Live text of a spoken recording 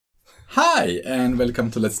Hi and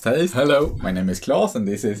welcome to Let's Taste. Hello. My name is Claes and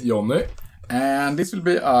this is Jonny. And this will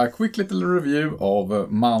be a quick little review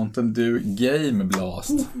of Mountain Dew Game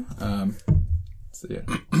Blast. Let's see here.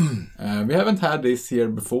 We haven't had this here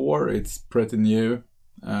before. It's pretty new.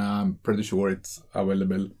 I'm pretty sure it's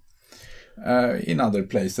available in other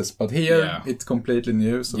places, but here it's completely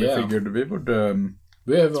new. So we figured we would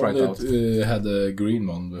we have try it out. had a green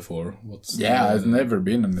one before. It's never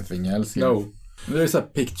been anything else here. No. There's a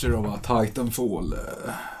picture of a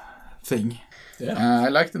Titanfall thing. Yeah. I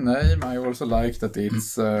like the name. I also like that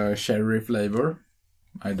it's cherry flavor.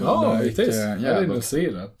 I don't like it is. I didn't see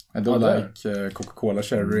that. I don't like Coca-Cola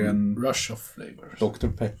cherry and rush of flavors. Dr.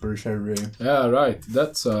 Pepper cherry. Yeah, right.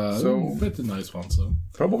 That's a pretty nice one. So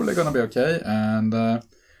probably gonna be okay. And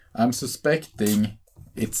I'm suspecting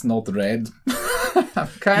it's not red.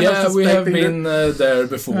 We have been there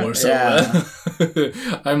before, so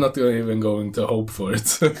I'm not even going to hope for it.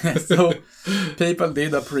 So people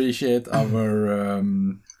did appreciate our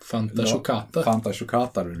Fanta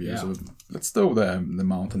Chocata review. Yeah. So let's do the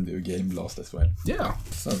Mountain Dew Game Blast as well. Yeah.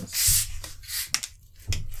 So.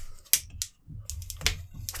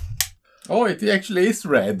 Oh, it actually is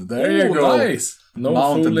red. There you go. Nice. No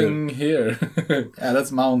Mountain fooling Dew. Here. Yeah,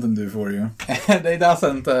 that's Mountain Dew for you. They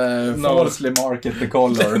doesn't falsely market the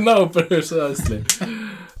color. No, precisely.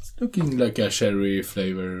 It's looking like a cherry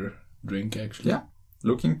flavor drink, actually. Yeah,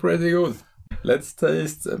 looking pretty good. Let's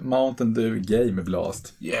taste Mountain Dew Game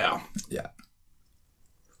Blast. Yeah.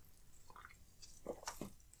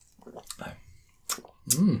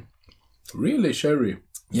 Really cherry.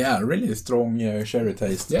 Yeah, really strong cherry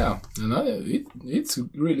taste. Yeah, and it's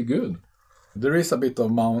really good. There is a bit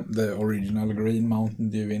of the original green Mountain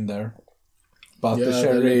Dew in there, but the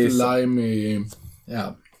cherry is limey.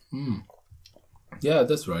 Yeah. Yeah,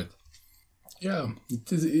 that's right. Yeah,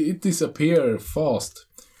 it disappears fast.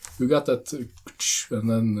 You got that, and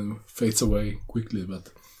then fades away quickly,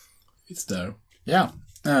 but it's there. Yeah,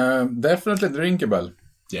 definitely drinkable.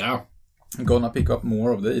 Yeah, I'm gonna pick up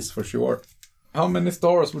more of these for sure. How many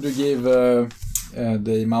stars would you give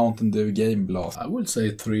the Mountain Dew Game Blast? I would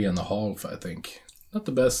say 3.5, I think. Not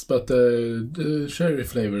the best, but the cherry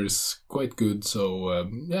flavor is quite good, so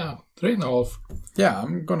 3.5. Yeah,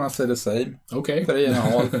 I'm gonna say the same. Okay.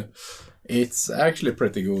 3.5. It's actually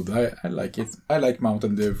pretty good. I like it. I like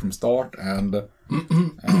Mountain Dew from start, and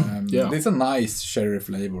there's a nice cherry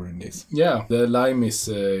flavor in this. Yeah, the lime is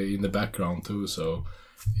in the background too, so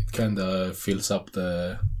it kind of fills up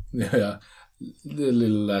the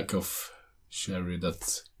little lack of cherry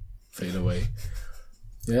that fade away.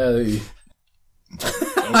 Yeah.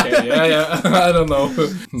 Okay, I don't know.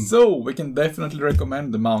 So, we can definitely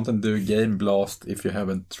recommend the Mountain Dew Game Blast if you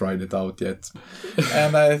haven't tried it out yet.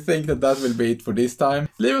 And I think that will be it for this time.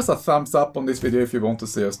 Leave us a thumbs up on this video if you want to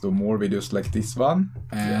see us do more videos like this one.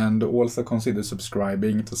 And also consider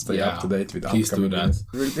subscribing to stay up to date with upcoming videos.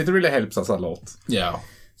 It really helps us a lot. Yeah.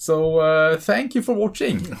 So, thank you for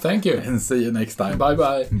watching. Thank you. And see you next time.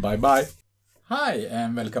 Bye-bye. Bye-bye. Hi,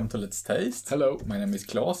 and welcome to Let's Taste. Hello. My name is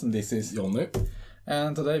Claes, and this is Jonny.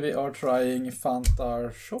 And today we are trying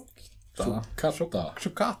Fanta Chocata.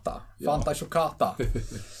 Fanta Chocata.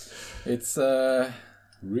 It's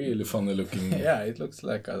really funny looking. Yeah, it looks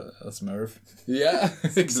like a Smurf. Yeah,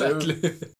 exactly.